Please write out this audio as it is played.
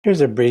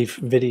Here's a brief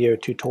video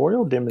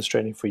tutorial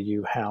demonstrating for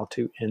you how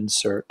to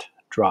insert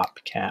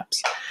drop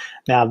caps.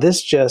 Now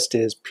this just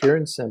is pure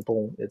and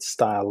simple. It's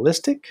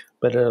stylistic,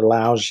 but it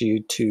allows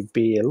you to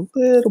be a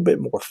little bit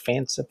more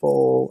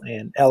fanciful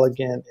and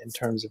elegant in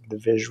terms of the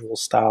visual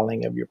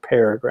styling of your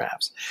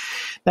paragraphs.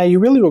 Now you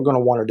really are going to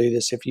want to do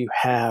this if you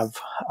have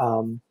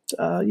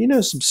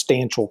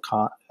substantial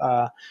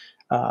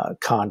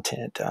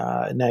content.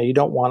 Now you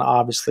don't want to,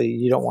 obviously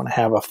you don't want to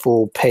have a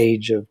full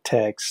page of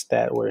text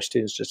that where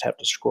students just have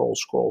to scroll.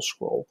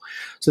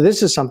 So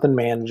this is something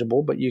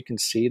manageable, but you can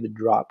see the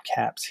drop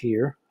caps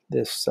here,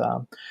 this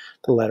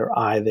the letter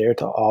I there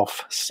to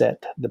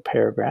offset the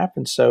paragraph.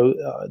 And so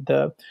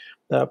the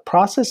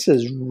process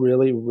is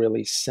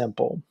really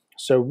simple.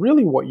 So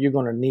really what you're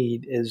going to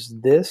need is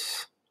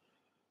this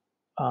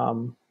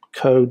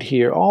code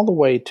here all the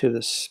way to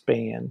the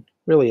span,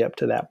 really up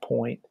to that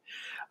point.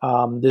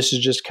 This is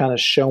just kind of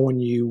showing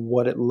you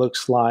what it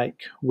looks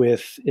like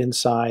with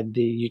inside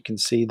the, you can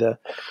see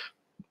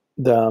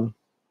the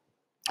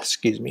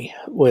excuse me,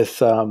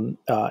 with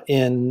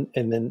in,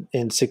 and then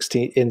in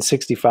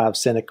 65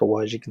 Seneca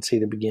was, you can see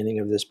the beginning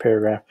of this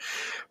paragraph.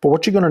 But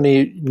what you're going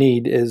to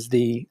need is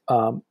the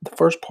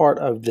first part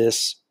of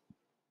this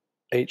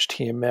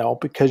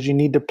HTML, because you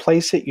need to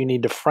place it, you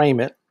need to frame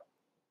it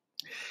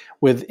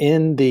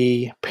within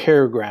the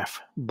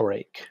paragraph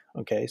break.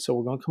 Okay, so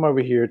we're going to come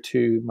over here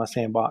to my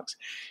sandbox.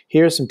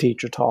 Here's some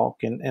teacher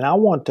talk, and I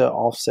want to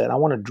offset, I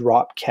want to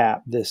drop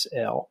cap this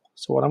L.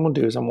 So what I'm going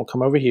to do is I'm going to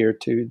come over here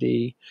to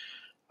the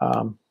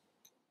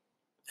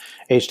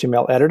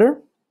HTML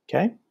editor,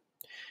 okay,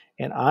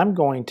 and I'm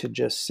going to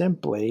just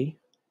simply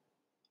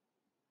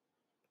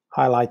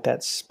highlight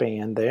that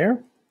span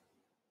there.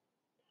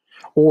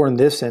 Or in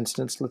this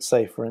instance, let's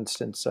say, for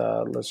instance,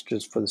 let's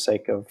just, for the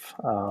sake of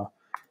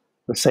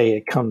let's say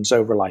it comes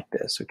over like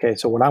this. Okay,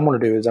 so what I'm going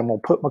to do is I'm going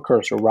to put my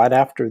cursor right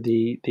after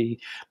the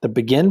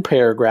begin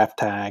paragraph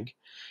tag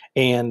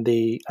and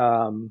the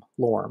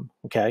lorem.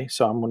 Okay,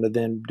 so I'm going to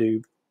then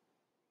do,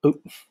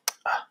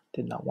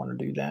 did not want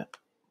to do that.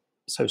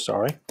 So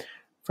sorry.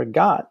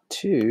 Forgot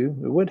to,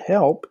 it would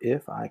help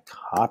if I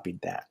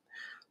copied that.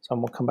 So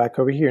I'm going to come back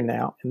over here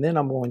now, and then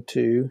I'm going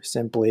to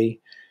simply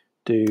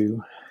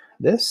do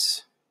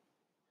this.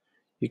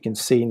 You can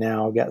see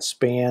now I've got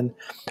span,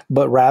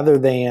 but rather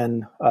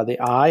than the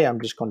I,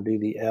 I'm just going to do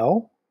the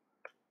L,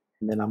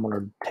 and then I'm going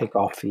to take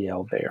off the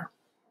L there.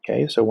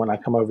 Okay, so when I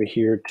come over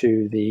here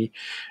to the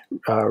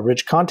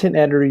rich content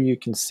editor, you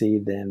can see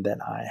then that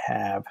I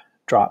have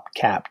drop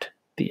capped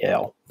the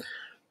L.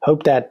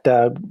 Hope that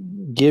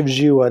gives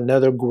you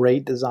another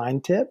great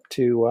design tip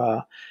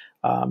to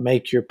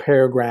make your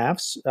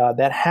paragraphs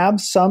that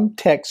have some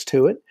text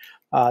to it,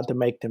 to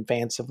make them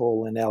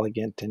fanciful and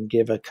elegant and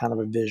give a kind of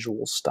a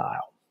visual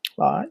style.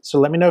 All right, so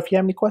let me know if you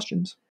have any questions.